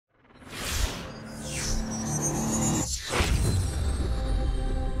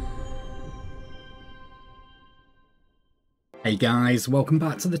Hey guys, welcome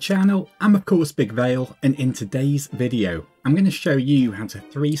back to the channel. I'm of course Big Vale, and in today's video I'm going to show you how to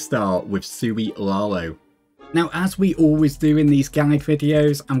 3-star with Sui LaLo. Now, as we always do in these guide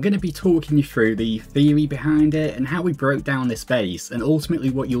videos, I'm going to be talking you through the theory behind it and how we broke down this base and ultimately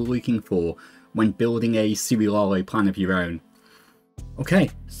what you're looking for when building a Sui LaLo plan of your own.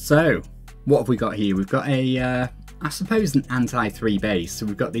 Okay, so what have we got here? We've got a I suppose an anti-3 base. So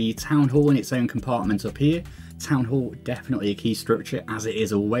we've got the town hall in its own compartment up here. Town hall, definitely a key structure, as it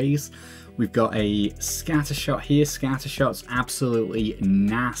is always. We've got a scatter shot here. Scatter shots absolutely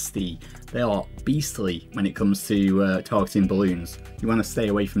nasty. They are beastly when it comes to targeting balloons. You want to stay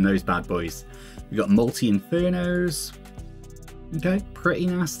away from those bad boys. We've got multi-infernos. Okay, pretty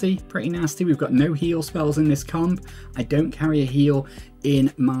nasty, pretty nasty. We've got no heal spells in this comp. I don't carry a heal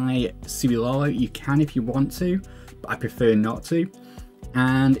in my Sui LaLo. You can if you want to, but I prefer not to.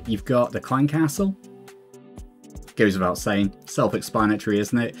 And you've got the clan castle. Goes without saying, self-explanatory,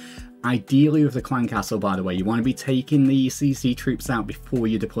 isn't it? Ideally with the clan castle, by the way, you want to be taking the CC troops out before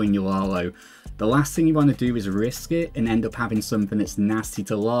you're deploying your LaLo. The last thing you want to do is risk it and end up having something that's nasty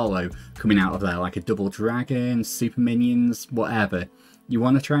to LaLo coming out of there, like a double dragon, super minions, whatever. You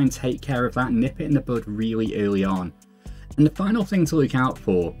want to try and take care of that, nip it in the bud really early on. And the final thing to look out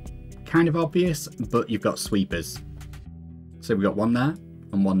for, kind of obvious, but you've got sweepers. So we've got one there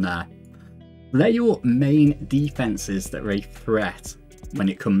and one there. They're your main defenses that are a threat when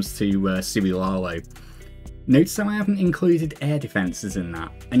it comes to Sui LaLo. Notice how I haven't included air defenses in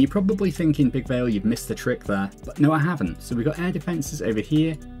that, and you're probably thinking, Big Vale, you've missed the trick there, but no, I haven't. So we've got air defenses over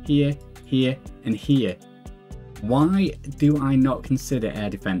here, here, here, and here. Why do I not consider air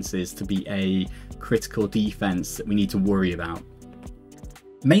defenses to be a critical defense that we need to worry about?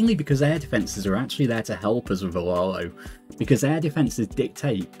 Mainly because air defenses are actually there to help us with a LaLo, because air defenses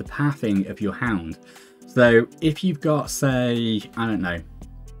dictate the pathing of your hound. So if you've got, say, I don't know,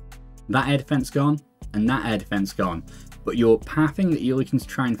 that air defense gone and that air defense gone, but your pathing that you're looking to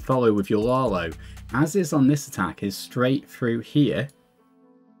try and follow with your LaLo, as is on this attack, is straight through here,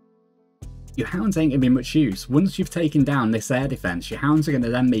 your hounds ain't going to be much use. Once you've taken down this air defense, your hounds are going to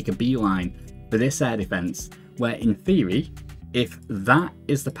then make a beeline for this air defense, where in theory, if that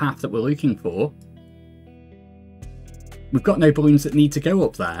is the path that we're looking for, we've got no balloons that need to go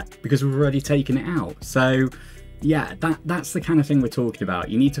up there because we've already taken it out. So yeah, that's the kind of thing we're talking about.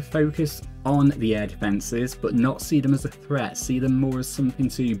 You need to focus on the air defenses, but not see them as a threat. See them more as something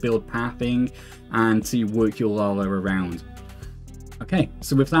to build pathing and to work your LaLo around. Okay,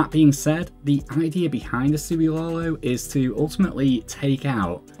 so with that being said, the idea behind the Sui LaLo is to ultimately take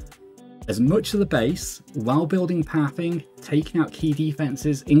out as much of the base while building pathing, taking out key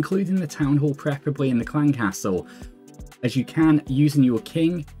defenses, including the town hall preferably in the clan castle, as you can using your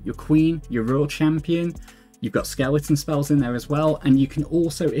king, your queen, your royal champion. You've got skeleton spells in there as well, and you can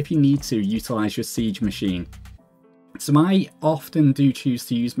also, if you need to, utilize your siege machine. So I often do choose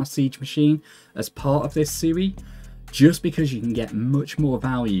to use my siege machine as part of this Sui, just because you can get much more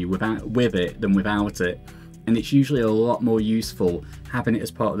value with it than without it. And it's usually a lot more useful having it as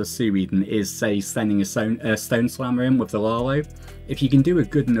part of the Sui than it is, say, sending a stone slammer in with the LaLo. If you can do a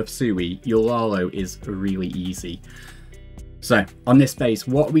good enough Sui, your LaLo is really easy. So, on this base,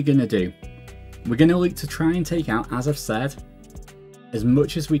 what are we going to do? We're going to look to try and take out, as I've said, as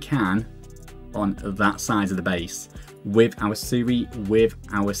much as we can on that side of the base with our Sui, with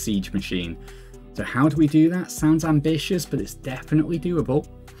our siege machine. So how do we do that? Sounds ambitious, but it's definitely doable.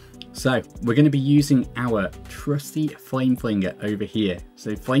 So we're going to be using our trusty Flame Flinger over here.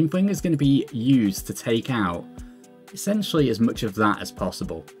 So Flame Flinger is going to be used to take out essentially as much of that as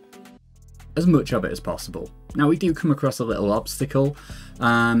possible. As much of it as possible. Now we do come across a little obstacle,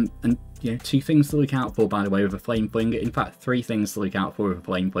 and you know, 2 things to look out for, by the way, with a Flame Flinger. In fact, 3 things to look out for with a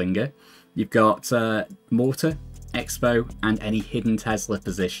Flame Flinger. You've got Mortar, Expo, and any hidden Tesla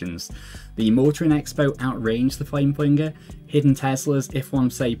positions. The Mortar and Expo outrange the Flame Flinger. Hidden Teslas, if one,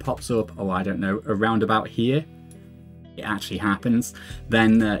 say, pops up, oh, I don't know, around about here, it actually happens,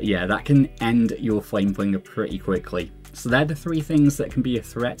 then yeah, that can end your Flame Flinger pretty quickly. So they're the 3 things that can be a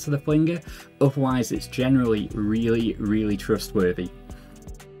threat to the Flinger. Otherwise, it's generally really, really trustworthy.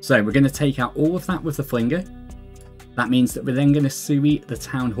 So we're going to take out all of that with the Flinger. That means that we're then going to Sui the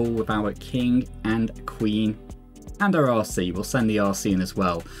town hall with our king and queen and our RC. We'll send the RC in as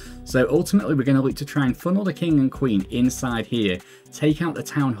well. So ultimately we're going to look to try and funnel the king and queen inside here, take out the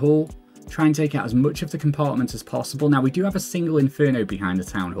town hall, try and take out as much of the compartment as possible. Now we do have a single inferno behind the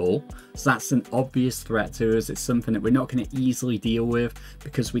town hall, so that's an obvious threat to us. It's something that we're not going to easily deal with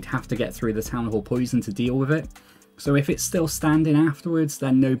because we'd have to get through the town hall poison to deal with it. So if it's still standing afterwards,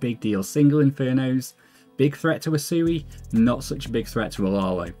 then no big deal. Single infernos, big threat to a Sui, not such a big threat to a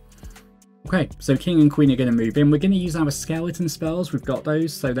LaLo. Okay, so king and queen are going to move in. We're going to use our skeleton spells. We've got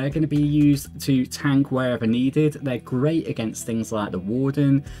those, so they're going to be used to tank wherever needed. They're great against things like the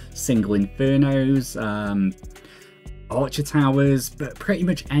Warden, single Infernos, Archer Towers, but pretty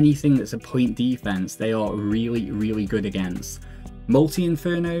much anything that's a point defense, they are really, really good against.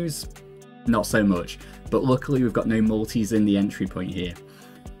 Multi-Infernos, not so much, but luckily we've got no multis in the entry point here.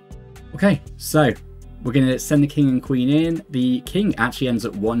 Okay, so we're going to send the king and queen in. The king actually ends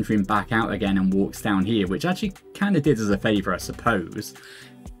up wandering back out again and walks down here, which actually kind of did us a favour, I suppose.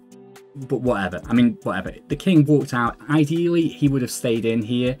 But whatever. I mean, whatever. The king walked out. Ideally, he would have stayed in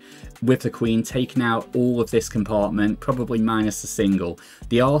here with the queen, taken out all of this compartment, probably minus the single.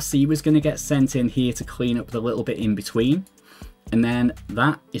 The RC was going to get sent in here to clean up the little bit in between. And then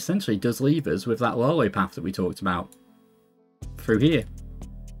that essentially does leave us with that LaLo path that we talked about through here.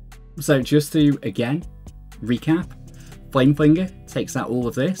 So just to, again, recap, Flinger takes out all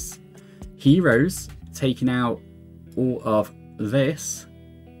of this, Heroes taking out all of this,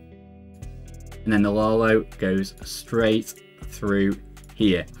 and then the LaLo goes straight through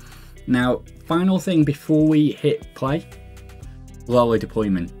here. Now, final thing before we hit play, LaLo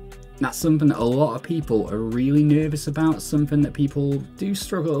deployment. That's something that a lot of people are really nervous about, something that people do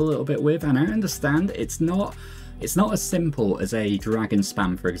struggle a little bit with, and I understand it's not as simple as a dragon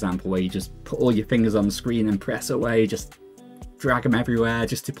spam, for example, where you just put all your fingers on the screen and press away, just drag them everywhere,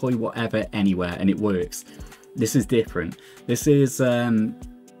 just deploy whatever, anywhere, and it works. This is different. This is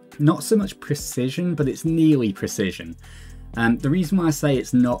not so much precision, but it's nearly precision. The reason why I say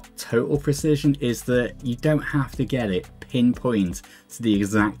it's not total precision is that you don't have to get it pinpoint to the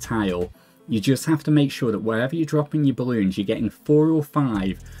exact tile. You just have to make sure that wherever you're dropping your balloons, you're getting 4 or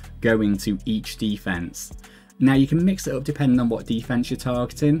 5 going to each defense. Now you can mix it up depending on what defense you're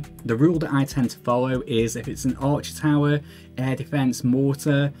targeting. The rule that I tend to follow is if it's an archer tower, air defense,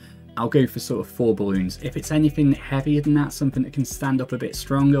 mortar, I'll go for sort of 4 balloons. If it's anything heavier than that, something that can stand up a bit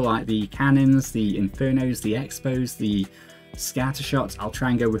stronger, like the cannons, the infernos, the expos, the scatter shots, I'll try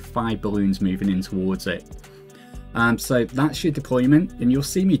and go with 5 balloons moving in towards it. So that's your deployment, and you'll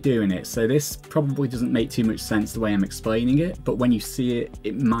see me doing it. So this probably doesn't make too much sense the way I'm explaining it, but when you see it,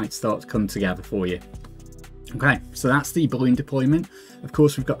 it might start to come together for you. Okay, so that's the balloon deployment. Of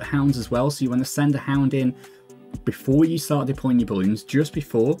course, we've got the hounds as well, so you want to send a hound in before you start deploying your balloons, just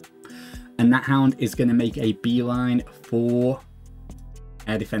before, and that hound is going to make a beeline for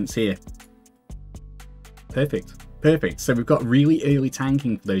air defense here. Perfect, perfect. So we've got really early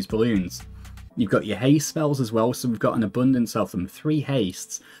tanking for those balloons. You've got your haste spells as well, so we've got an abundance of them. 3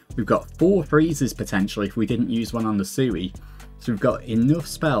 hastes. We've got 4 freezes potentially if we didn't use one on the Sui. So we've got enough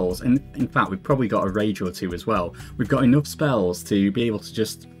spells, and in fact we've probably got a rage or 2 as well. We've got enough spells to be able to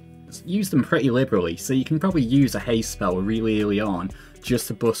just use them pretty liberally. So you can probably use a haste spell really early on just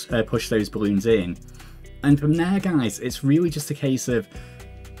to push those balloons in. And from there, guys, it's really just a case of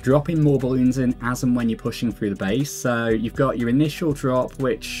dropping more balloons in as and when you're pushing through the base. So you've got your initial drop,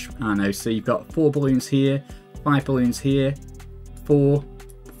 which, I don't know, so you've got 4 balloons here, 5 balloons here, 4,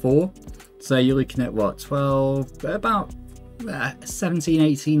 4. So you're looking at what, 12, about 17,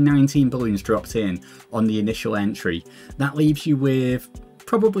 18, 19 balloons dropped in on the initial entry. That leaves you with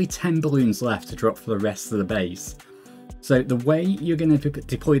probably 10 balloons left to drop for the rest of the base. So the way you're going to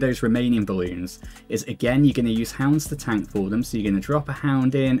deploy those remaining balloons is, again, you're going to use hounds to tank for them. So you're going to drop a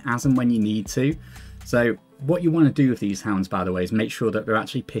hound in as and when you need to. So what you want to do with these hounds, by the way, is make sure that they're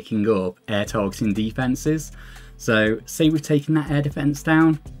actually picking up air targeting defenses. So say we've taken that air defense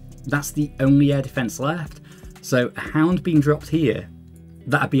down, that's the only air defense left. So a hound being dropped here,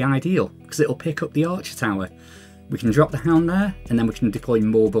 that'd be ideal because it'll pick up the archer tower. We can drop the hound there and then we can deploy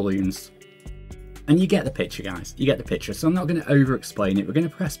more balloons. And you get the picture, guys, you get the picture. So I'm not going to over explain it. We're going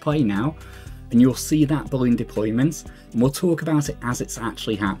to press play now and you'll see that balloon deployment and we'll talk about it as it's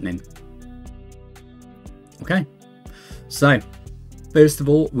actually happening. Okay, so first of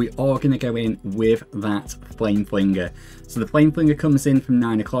all, we are going to go in with that Flame Flinger. So the Flame Flinger comes in from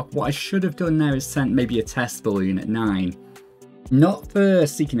 9 o'clock. What I should have done there is sent maybe a test balloon at 9. Not for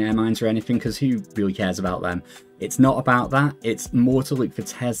seeking air mines or anything, because who really cares about them? It's not about that. It's more to look for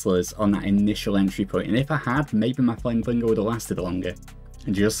Teslas on that initial entry point. And if I had, maybe my Flame Flinger would have lasted longer.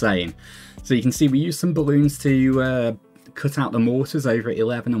 I'm just saying. So you can see we used some balloons to cut out the mortars over at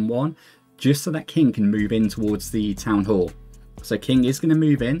 11 and 1, just so that King can move in towards the Town Hall. So King is going to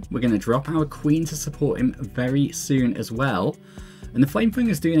move in. We're going to drop our Queen to support him very soon as well. And the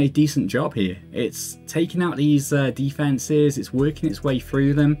Flamefinger's doing a decent job here. It's taking out these defenses, it's working its way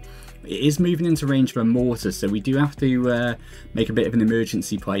through them. It is moving into range of a mortar, so we do have to make a bit of an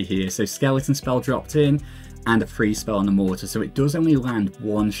emergency play here. So Skeleton Spell dropped in, and a freeze spell on the mortar, so it does only land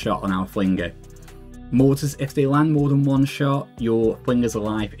one shot on our Flinger. Mortars, if they land more than one shot, your Flinger's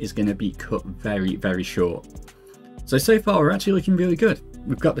life is going to be cut very, very short. So far we're actually looking really good.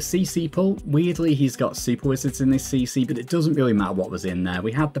 We've got the CC pull. Weirdly, he's got Super Wizards in this CC, but it doesn't really matter what was in there.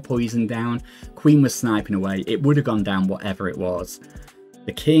 We had the poison down, Queen was sniping away, it would have gone down whatever it was.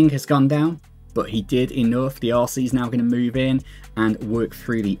 The King has gone down, but he did enough. The RC is now going to move in and work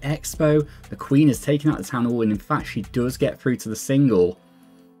through the Expo. The Queen has taken out the Town Hall, and in fact she does get through to the single.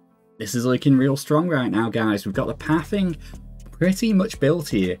 This is looking real strong right now, guys. We've got the pathing pretty much built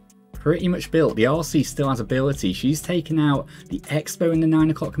here. Pretty much built. The RC still has ability. She's taken out the Expo in the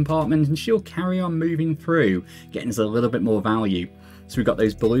 9 o'clock compartment, and she'll carry on moving through, getting us a little bit more value. So we've got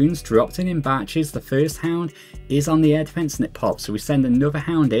those balloons dropped in batches. The first hound is on the air defense and it pops. So we send another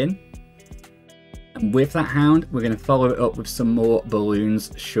hound in. And with that hound, we're going to follow it up with some more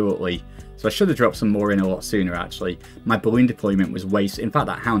balloons shortly. So I should have dropped some more in a lot sooner, actually. My balloon deployment was wasted. In fact,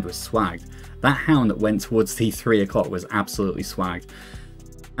 that hound was swagged. That hound that went towards the 3 o'clock was absolutely swagged.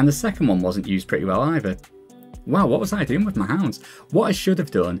 And the second one wasn't used pretty well either. Wow, what was I doing with my hounds? What I should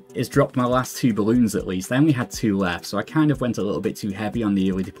have done is dropped my last 2 balloons at least. I only had 2 left, so I kind of went a little bit too heavy on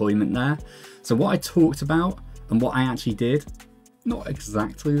the early deployment there. So what I talked about and what I actually did, not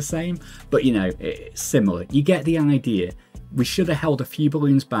exactly the same, but you know, it's similar. You get the idea. We should have held a few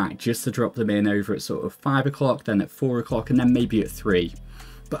balloons back just to drop them in over at sort of 5 o'clock, then at 4 o'clock, and then maybe at 3.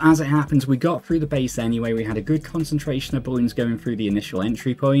 But as it happens, we got through the base anyway. We had a good concentration of balloons going through the initial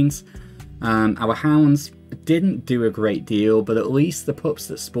entry points. Our hounds didn't do a great deal, but at least the pups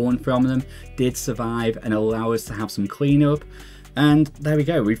that spawned from them did survive and allow us to have some cleanup. And there we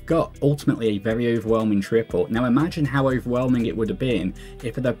go, we've got ultimately a very overwhelming triple. Now imagine how overwhelming it would have been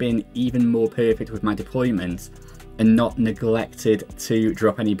if it had been even more perfect with my deployment and not neglected to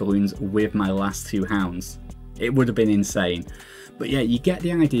drop any balloons with my last 2 hounds. It would have been insane. But yeah, you get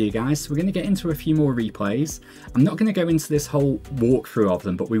the idea, guys. So we're going to get into a few more replays. I'm not going to go into this whole walkthrough of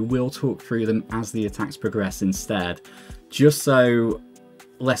them, but we will talk through them as the attacks progress instead. Just so,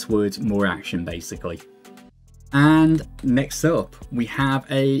 less words, more action, basically. And next up, we have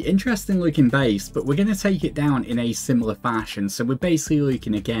a interesting looking base, but we're going to take it down in a similar fashion. So we're basically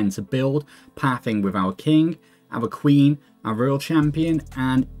looking again to build pathing with our king, our queen, our royal champion,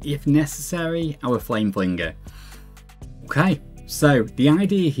 and if necessary, our flame flinger. Okay. So the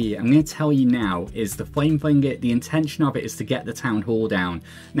idea here, I'm going to tell you now, is the Flame Flinger, the intention of it is to get the Town Hall down.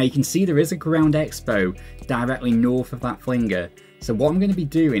 Now you can see there is a ground expo directly north of that Flinger. So what I'm going to be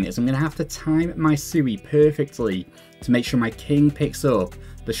doing is I'm going to have to time my Sui perfectly to make sure my king picks up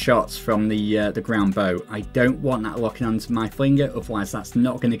the shots from the ground bow. I don't want that locking onto my Flinger, otherwise that's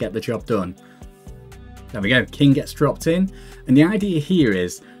not going to get the job done. There we go, king gets dropped in, and the idea here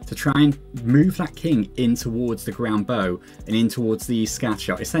is to try and move that king in towards the ground bow and in towards the scatter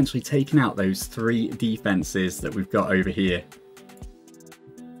shot, essentially taking out those 3 defenses that we've got over here.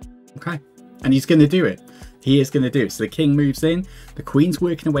 Okay, and he's going to do it. He is going to do it. So the king moves in, the queen's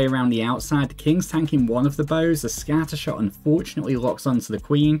working her way around the outside, the king's tanking one of the bows, the scatter shot unfortunately locks onto the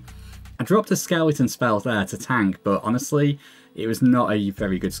queen. I dropped a skeleton spell there to tank, but honestly, it was not a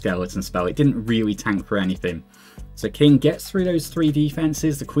very good skeleton spell. It didn't really tank for anything. So king gets through those 3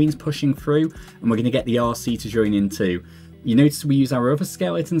 defenses, the queen's pushing through, and we're going to get the RC to join in too. You notice we use our other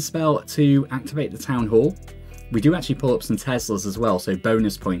skeleton spell to activate the Town Hall. We do actually pull up some Teslas as well, so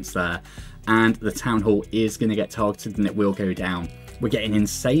bonus points there. And the Town Hall is going to get targeted and it will go down. We're getting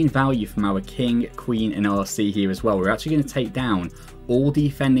insane value from our king, queen, and RC here as well. We're actually going to take down all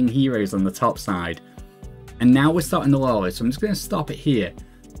defending heroes on the top side. And now we're starting the LaLo, so I'm just going to stop it here.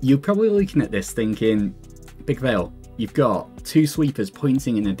 You're probably looking at this thinking, Big Veil, you've got 2 sweepers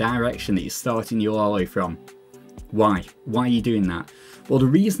pointing in the direction that you're starting your LaLo from. Why? Why are you doing that? Well, the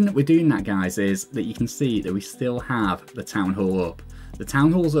reason that we're doing that, guys, is that you can see that we still have the Town Hall up. The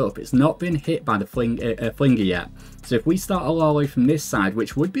Town Hall's up, it's not been hit by the Flinger yet. So if we start a LaLo from this side,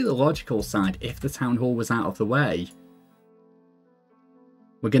 which would be the logical side if the Town Hall was out of the way,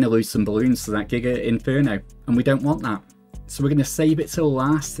 we're going to lose some balloons to that Giga Inferno, and we don't want that. So we're going to save it till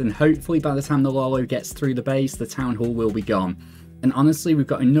last, and hopefully by the time the LaLo gets through the base, the Town Hall will be gone. And honestly, we've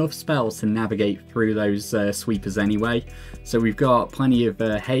got enough spells to navigate through those sweepers anyway. So we've got plenty of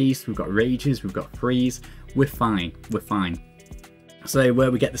haste, we've got rages, we've got freeze. We're fine, we're fine. So where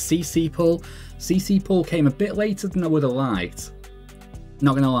we get the CC pull. CC pull came a bit later than I would have liked.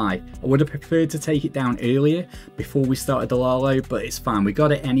 Not gonna lie, I would have preferred to take it down earlier before we started the LaLo, but it's fine, we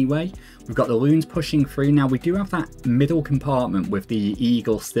got it anyway. We've got the loons pushing through. Now we do have that middle compartment with the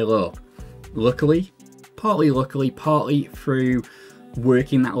eagle still up. Luckily, partly through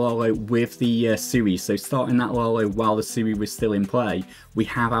working that LaLo with the Sui, so starting that LaLo while the Sui was still in play, we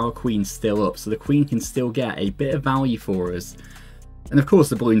have our queen still up, so the queen can still get a bit of value for us. And of course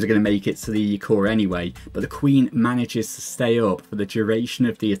the balloons are going to make it to the core anyway, but the queen manages to stay up for the duration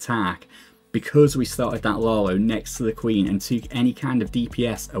of the attack because we started that LaLo next to the queen and took any kind of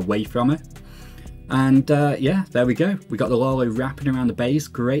DPS away from her. And yeah, there we go. We got the LaLo wrapping around the base.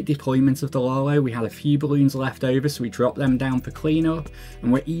 Great deployment of the LaLo. We had a few balloons left over, so we dropped them down for cleanup.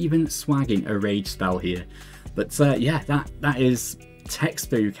 And we're even swagging a rage spell here. But yeah, that is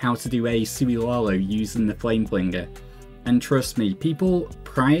textbook how to do a Sui LaLo using the Flame Flinger. And trust me, people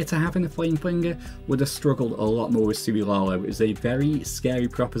prior to having the Flame Flinger would have struggled a lot more with Sui LaLo. It was a very scary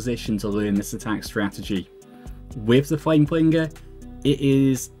proposition to learn this attack strategy. With the Flame Flinger, it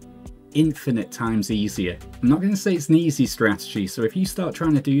is infinite times easier. I'm not going to say it's an easy strategy, so if you start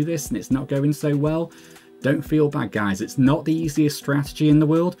trying to do this and it's not going so well, don't feel bad guys. It's not the easiest strategy in the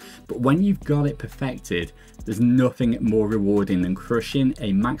world, but when you've got it perfected, there's nothing more rewarding than crushing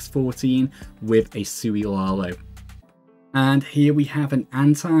a max 14 with a Sui LaLo. And here we have an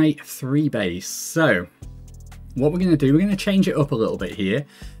anti-3 base. So what we're going to do, we're going to change it up a little bit here.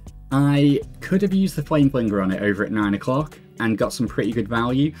 I could have used the Flame Flinger on it over at 9 o'clock and got some pretty good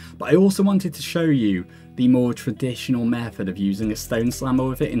value, but I also wanted to show you the more traditional method of using a Stone Slammer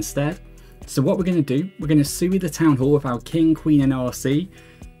with it instead. So what we're going to do, we're going to Sui the Town Hall with our King, Queen and RC.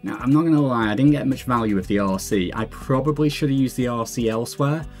 Now I'm not going to lie, I didn't get much value with the RC. I probably should have used the RC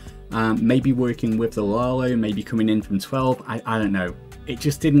elsewhere. Maybe working with the LaLo, maybe coming in from 12, I don't know. It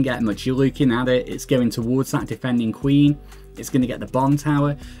just didn't get much. You're looking at it, it's going towards that defending queen, it's going to get the bomb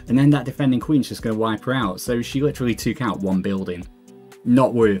tower, and then that defending queen's just going to wipe her out. So she literally took out one building.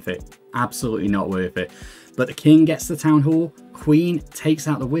 Not worth it. Absolutely not worth it. But the king gets the town hall, queen takes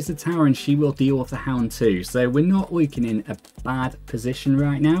out the wizard tower, and she will deal with the hound too. So we're not looking in a bad position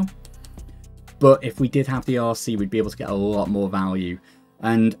right now. But if we did have the RC, we'd be able to get a lot more value.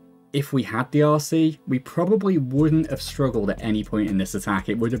 And if we had the RC, we probably wouldn't have struggled at any point in this attack.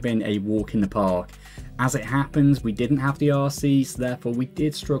 It would have been a walk in the park. As it happens, we didn't have the RC, so therefore we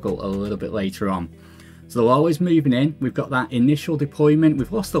did struggle a little bit later on. So the LaLo's moving in, we've got that initial deployment.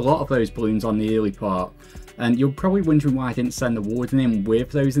 We've lost a lot of those balloons on the early part. And you're probably wondering why I didn't send the warden in with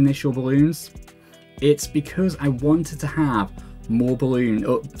those initial balloons. It's because I wanted to have more balloon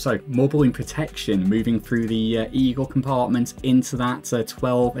protection moving through the eagle compartment into that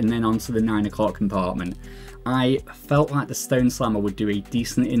 12 and then onto the 9 o'clock compartment. I felt like the Stone Slammer would do a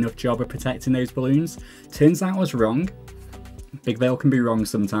decent enough job of protecting those balloons. Turns out I was wrong. Big Veil can be wrong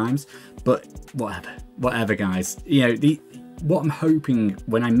sometimes, but whatever guys. You know, what I'm hoping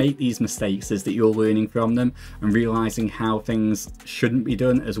when I make these mistakes is that you're learning from them and realizing how things shouldn't be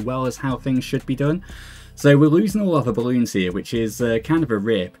done as well as how things should be done. So we're losing a lot of balloons here, which is kind of a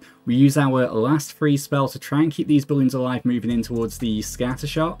rip. We use our last free spell to try and keep these balloons alive moving in towards the scatter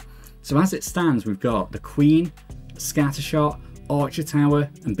shot. So as it stands, we've got the queen, scatter shot, archer tower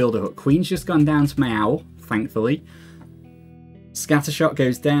and builder hook. Queen's just gone down to my owl, thankfully. Scatter shot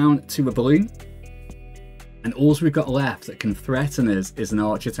goes down to a balloon. And all we've got left that can threaten us is an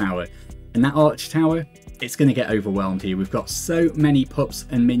archer tower. And that archer tower, it's going to get overwhelmed here. We've got so many pups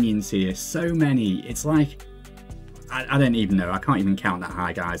and minions here. So many. It's like, I don't even know. I can't even count that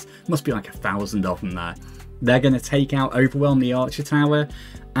high, guys. Must be like 1,000 of them there. They're going to take out, overwhelm the archer tower,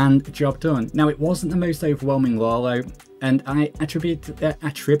 and job done. Now, it wasn't the most overwhelming LaLo, and I attribute to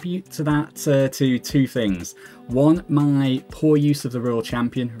that to two things. One, my poor use of the Royal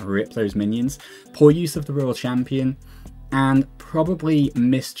Champion. Rip those minions. Poor use of the Royal Champion, and probably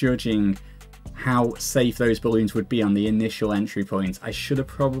misjudging how safe those balloons would be on the initial entry point. I should have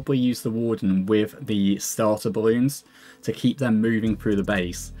probably used the warden with the starter balloons to keep them moving through the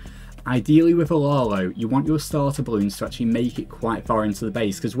base. Ideally with a LaLo, you want your starter balloons to actually make it quite far into the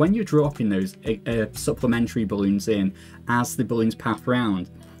base, because when you're dropping those supplementary balloons in as the balloons path round,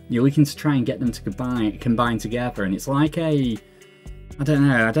 you're looking to try and get them to combine together, and it's like a, I don't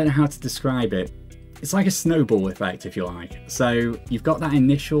know how to describe it. It's like a snowball effect, if you like. So you've got that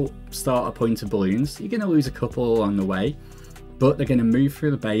initial starter point of balloons. You're going to lose a couple along the way, but they're going to move through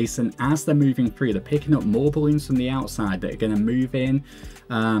the base, and as they're moving through, they're picking up more balloons from the outside that are going to move in,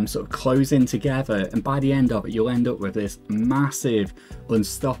 sort of close in together, and by the end of it, you'll end up with this massive,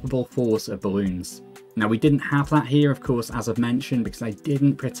 unstoppable force of balloons. Now, we didn't have that here, of course, as I've mentioned, because I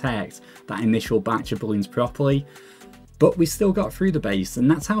didn't protect that initial batch of balloons properly. But we still got through the base, and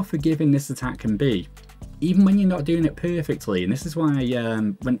that's how forgiving this attack can be. Even when you're not doing it perfectly, and this is why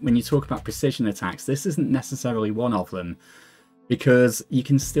when you talk about precision attacks, this isn't necessarily one of them, because you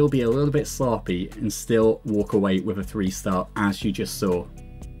can still be a little bit sloppy and still walk away with a 3-star, as you just saw.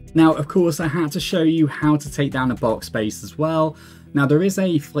 Now, of course, I had to show you how to take down a box base as well. Now, there is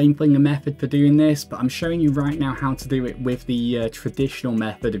a Flinger method for doing this, but I'm showing you right now how to do it with the traditional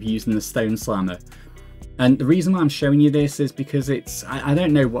method of using the Stone Slammer. And the reason why I'm showing you this is because I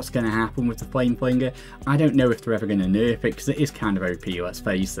don't know what's going to happen with the Flinger. I don't know if they're ever going to nerf it, because it is kind of OP, let's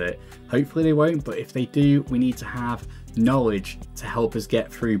face it. Hopefully they won't, but if they do, we need to have knowledge to help us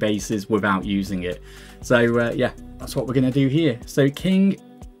get through bases without using it. So yeah, that's what we're going to do here. So King,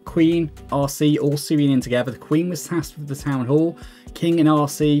 Queen, RC all suing in together. The Queen was tasked with the Town Hall. King and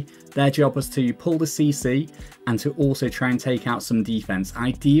RC, their job was to pull the CC and to also try and take out some defense.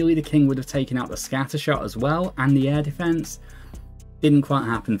 Ideally, the King would have taken out the scatter shot as well and the air defense. Didn't quite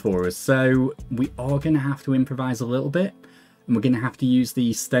happen for us, so we are going to have to improvise a little bit, and we're going to have to use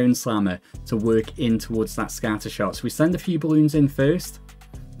the Stone Slammer to work in towards that scatter shot. So we send a few balloons in first.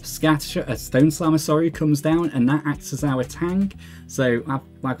 Stone Slammer, sorry, comes down, and that acts as our tank. So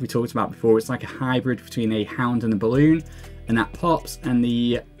like we talked about before, it's like a hybrid between a hound and a balloon, and that pops and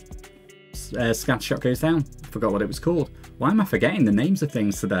the scatter shot goes down. Forgot what it was called. Why am I forgetting the names of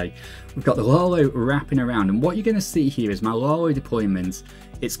things today? We've got the LaLo wrapping around, and what you're going to see here is my LaLo deployment.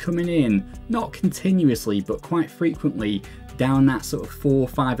 It's coming in not continuously but quite frequently down that sort of 4 or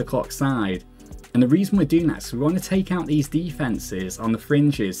 5 o'clock side. And the reason we're doing that is we want to take out these defenses on the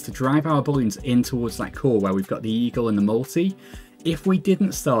fringes to drive our balloons in towards that core where we've got the eagle and the multi. If we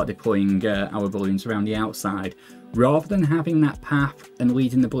didn't start deploying our balloons around the outside, rather than having that path and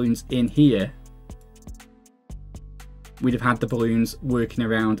leading the balloons in here, we'd have had the balloons working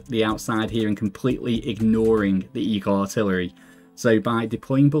around the outside here and completely ignoring the eagle artillery. So by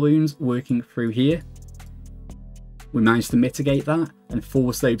deploying balloons working through here, we managed to mitigate that and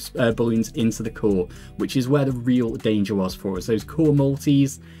force those balloons into the core, which is where the real danger was for us. Those core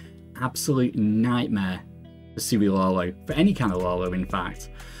multis, absolute nightmare for Sui LaLo, for any kind of LaLo in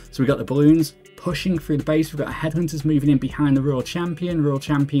fact. So we got the balloons pushing through the base, we've got headhunters moving in behind the Royal Champion. Royal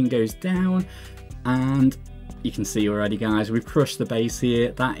Champion goes down, and you can see already, guys, we've crushed the base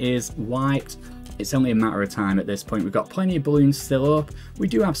here. That is wiped. It's only a matter of time at this point. We've got plenty of balloons still up. We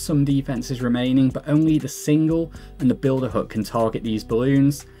do have some defenses remaining, but only the single and the builder hook can target these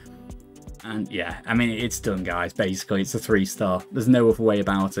balloons. And yeah, I mean, it's done, guys. Basically, it's a 3-star. There's no other way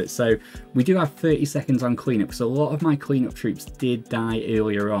about it. So we do have 30 seconds on cleanup, because a lot of my cleanup troops did die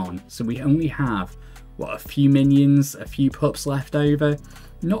earlier on. So we only have, what, a few minions, a few pups left over.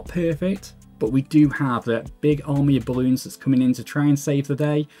 Not perfect, but we do have that big army of balloons that's coming in to try and save the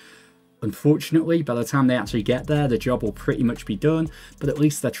day. Unfortunately, by the time they actually get there, the job will pretty much be done, but at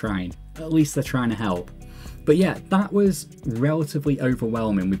least they're trying. At least they're trying to help. But yeah, that was relatively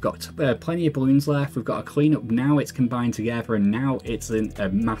overwhelming. We've got plenty of balloons left. We've got a cleanup. Now it's combined together, and now it's a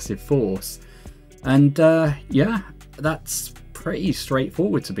massive force. And yeah, that's pretty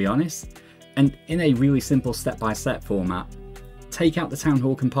straightforward, to be honest. And in a really simple step-by-step format, take out the Town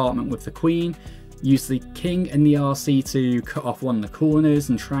Hall compartment with the Queen, use the King and the RC to cut off one of the corners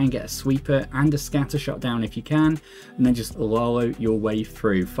and try and get a sweeper and a scatter shot down if you can, and then just LaLo your way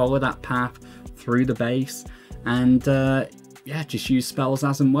through. Follow that path through the base, and yeah, just use spells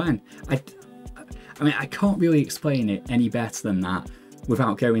as and when. I mean, I can't really explain it any better than that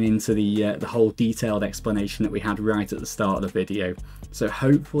without going into the whole detailed explanation that we had right at the start of the video. So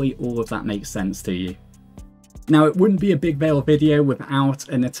hopefully all of that makes sense to you. Now, it wouldn't be a Big Veil video without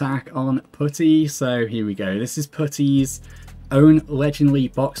an attack on Putty, so here we go. This is Putty's own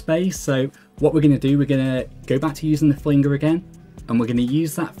Legendly box base. So what we're going to do, we're going to go back to using the Flinger again, and we're going to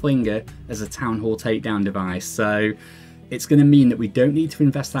use that Flinger as a Town Hall takedown device. So it's going to mean that we don't need to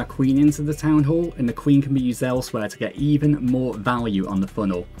invest our Queen into the Town Hall, and the Queen can be used elsewhere to get even more value on the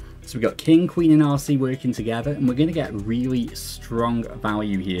funnel. So we've got King, Queen and RC working together, and we're going to get really strong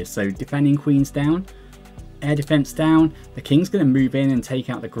value here. So defending Queen's down, air defense down, the King's going to move in and take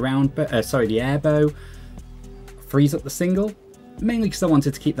out the the air bow, freeze up the single, mainly because I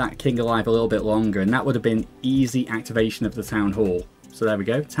wanted to keep that King alive a little bit longer, and that would have been easy activation of the Town Hall. So there we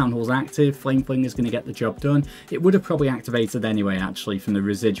go, Town Hall's active, Flame Flinger's going to get the job done. It would have probably activated anyway, actually, from the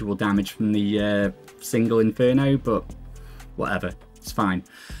residual damage from the single Inferno, but whatever, it's fine.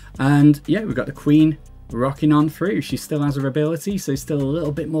 And yeah, we've got the Queen rocking on through. She still has her ability, so still a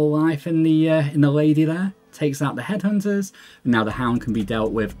little bit more life in the lady there. Takes out the headhunters, and now the hound can be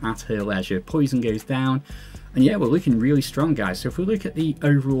dealt with at her leisure. Poison goes down, and yeah, we're looking really strong, guys. So if we look at the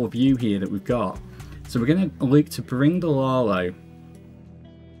overall view here that we've got, So we're going to look to bring the LaLo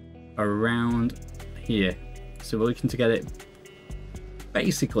around here. So we're looking to get it,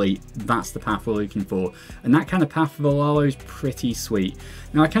 basically that's the path we're looking for, and that kind of path for the LaLo is pretty sweet.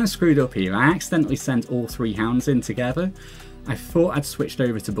 Now I kind of screwed up here. I accidentally sent all 3 hounds in together. I thought I'd switched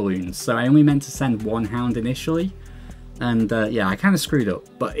over to balloons, so I only meant to send 1 hound initially, and yeah, I kind of screwed up,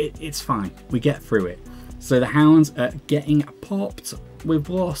 but it's fine, we get through it. So the hounds are getting popped. We've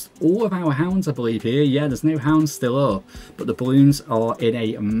lost all of our hounds, I believe, here. Yeah, there's no hounds still up, but the balloons are in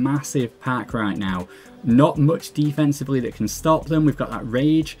a massive pack right now. Not much defensively that can stop them. We've got that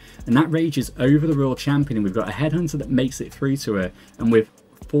rage, and that rage is over the Royal Champion, and we've got a headhunter that makes it through to her, and with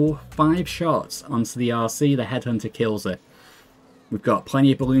 5 shots onto the RC, the headhunter kills her. We've got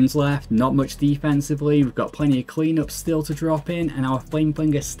plenty of balloons left, not much defensively, we've got plenty of cleanup still to drop in, and our Flame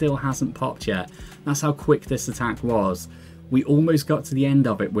Flinger still hasn't popped yet. That's how quick this attack was. We almost got to the end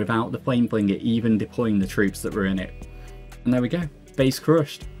of it without the Flame Flinger even deploying the troops that were in it. And there we go, base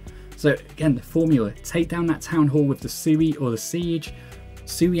crushed. So again, the formula, take down that Town Hall with the Sui or the Siege,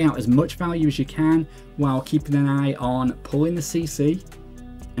 Sui out as much value as you can while keeping an eye on pulling the CC,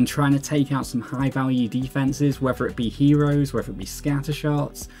 and trying to take out some high value defenses, whether it be heroes, whether it be scatter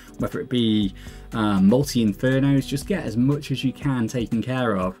shots, whether it be multi-infernos. Just get as much as you can taken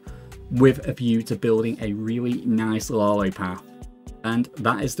care of with a view to building a really nice LaLo path. And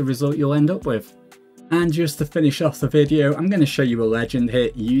that is the result you'll end up with. And just to finish off the video, I'm going to show you a legend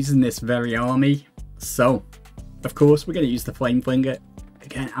here using this very army. So, of course, we're going to use the Flame Flinger.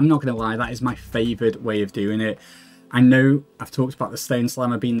 Again, I'm not going to lie, that is my favourite way of doing it. I know I've talked about the Stone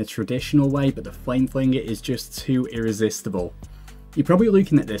Slammer being the traditional way, but the Flame Flinger is just too irresistible. You're probably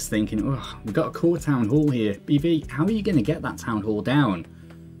looking at this thinking, oh, we've got a core Town Hall here. BV, how are you going to get that Town Hall down?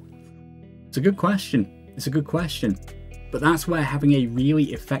 It's a good question. It's a good question. But that's where having a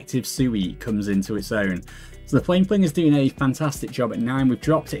really effective Sui comes into its own. So the Flame Flinger is doing a fantastic job at 9. We've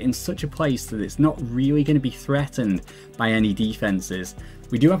dropped it in such a place that it's not really going to be threatened by any defenses.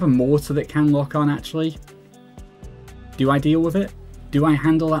 We do have a mortar that can lock on actually. Do I deal with it? Do I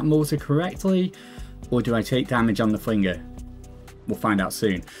handle that mortar correctly? Or do I take damage on the Flinger? We'll find out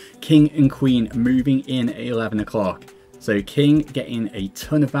soon. King and Queen moving in at 11 o'clock. So King getting a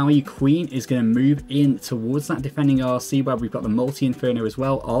ton of value. Queen is going to move in towards that defending RC where we've got the multi-inferno as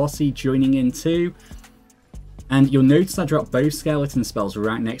well. RC joining in too. And you'll notice I dropped both skeleton spells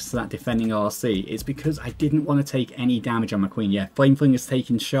right next to that defending RC. It's because I didn't want to take any damage on my Queen. Yeah, Flame Flinger's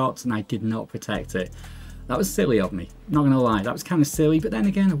taking shots and I did not protect it. That was silly of me, not going to lie, that was kind of silly, but then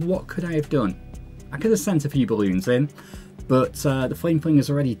again, what could I have done? I could have sent a few balloons in, but the Flame Flinger's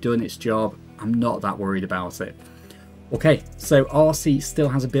already done its job. I'm not that worried about it. Okay, so RC still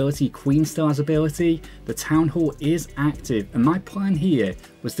has ability, Queen still has ability, the Town Hall is active, and my plan here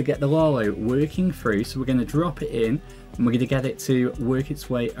was to get the LaLo working through, so we're going to drop it in, and we're going to get it to work its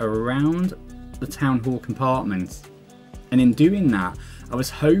way around the Town Hall compartment. And in doing that, I was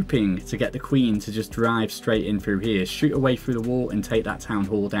hoping to get the Queen to just drive straight in through here, shoot away through the wall and take that Town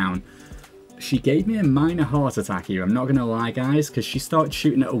Hall down. She gave me a minor heart attack here, I'm not going to lie guys, because she started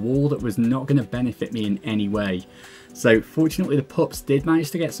shooting at a wall that was not going to benefit me in any way. So fortunately the pups did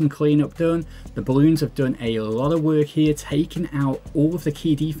manage to get some cleanup done. The balloons have done a lot of work here, taking out all of the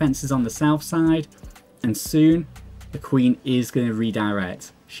key defenses on the south side, and soon the Queen is going to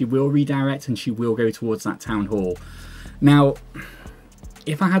redirect. She will redirect and she will go towards that Town Hall. Now,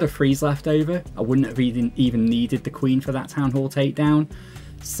 if I had a freeze left over, I wouldn't have even needed the Queen for that Town Hall takedown.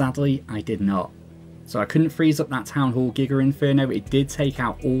 Sadly, I did not. So I couldn't freeze up that Town Hall Giga Inferno. It did take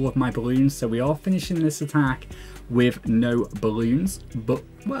out all of my balloons, so we are finishing this attack with no balloons. But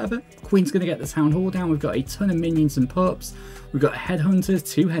whatever, Queen's going to get the Town Hall down. We've got a ton of minions and pups. We've got headhunters,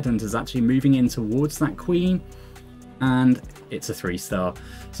 2 headhunters actually moving in towards that Queen. And it's a 3-star.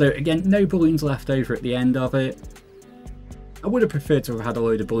 So again, no balloons left over at the end of it. I would have preferred to have had a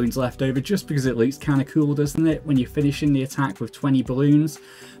load of balloons left over just because it looks kind of cool, doesn't it, when you're finishing the attack with 20 balloons,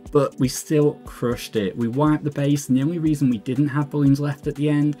 but we still crushed it. We wiped the base, and the only reason we didn't have balloons left at the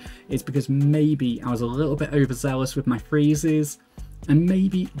end is because maybe I was a little bit overzealous with my freezes, and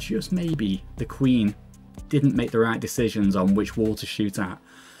maybe, just maybe, the Queen didn't make the right decisions on which wall to shoot at.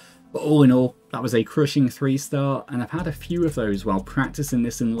 But all in all, that was a crushing 3-star, and I've had a few of those while practicing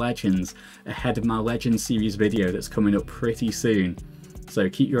this in Legends ahead of my Legends series video that's coming up pretty soon. So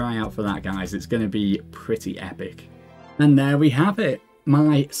keep your eye out for that guys, it's going to be pretty epic. And there we have it,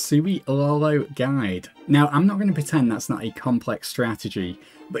 my Sui LaLo guide. Now I'm not going to pretend that's not a complex strategy,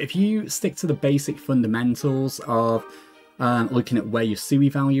 but if you stick to the basic fundamentals of looking at where your Sui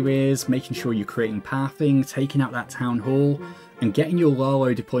value is, making sure you're creating pathing, taking out that town hall, and getting your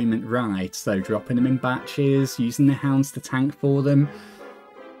LaLo deployment right. So dropping them in batches, using the hounds to tank for them.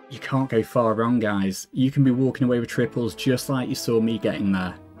 You can't go far wrong, guys. You can be walking away with triples just like you saw me getting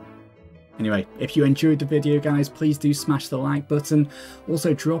there. Anyway, if you enjoyed the video, guys, please do smash the like button.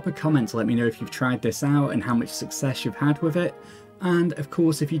 Also, drop a comment to let me know if you've tried this out and how much success you've had with it. And of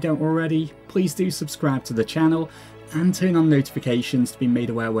course, if you don't already, please do subscribe to the channel and turn on notifications to be made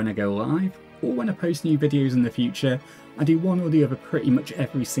aware when I go live or when I post new videos in the future. I do one or the other pretty much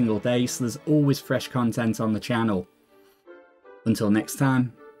every single day, so there's always fresh content on the channel. Until next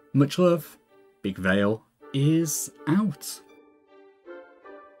time, much love, Big Vale is out.